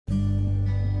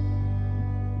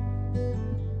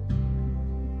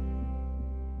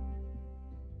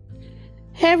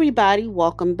Hey everybody,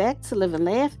 welcome back to Live and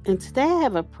Laugh. And today I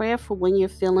have a prayer for when you're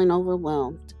feeling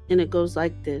overwhelmed. And it goes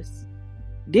like this.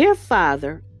 Dear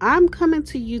Father, I'm coming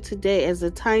to you today as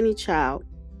a tiny child,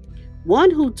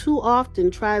 one who too often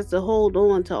tries to hold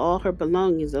on to all her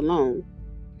belongings alone.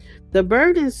 The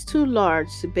burden is too large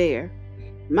to bear.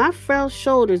 My frail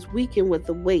shoulders weaken with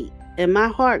the weight, and my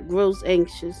heart grows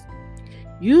anxious.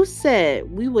 You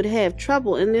said we would have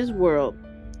trouble in this world,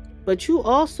 but you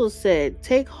also said,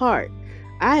 take heart.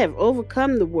 I have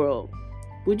overcome the world.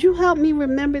 Would you help me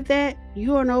remember that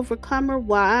you're an overcomer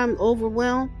while I'm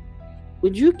overwhelmed?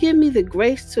 Would you give me the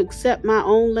grace to accept my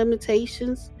own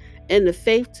limitations and the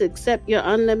faith to accept your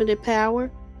unlimited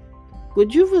power?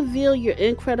 Would you reveal your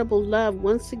incredible love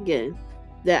once again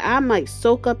that I might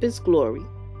soak up its glory?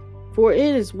 For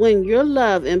it is when your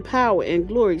love and power and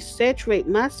glory saturate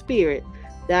my spirit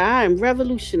that I am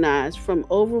revolutionized from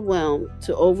overwhelmed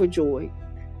to overjoyed.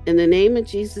 In the name of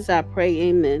Jesus, I pray,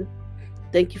 amen.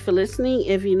 Thank you for listening.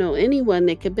 If you know anyone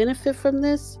that could benefit from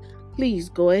this, please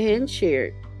go ahead and share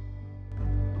it.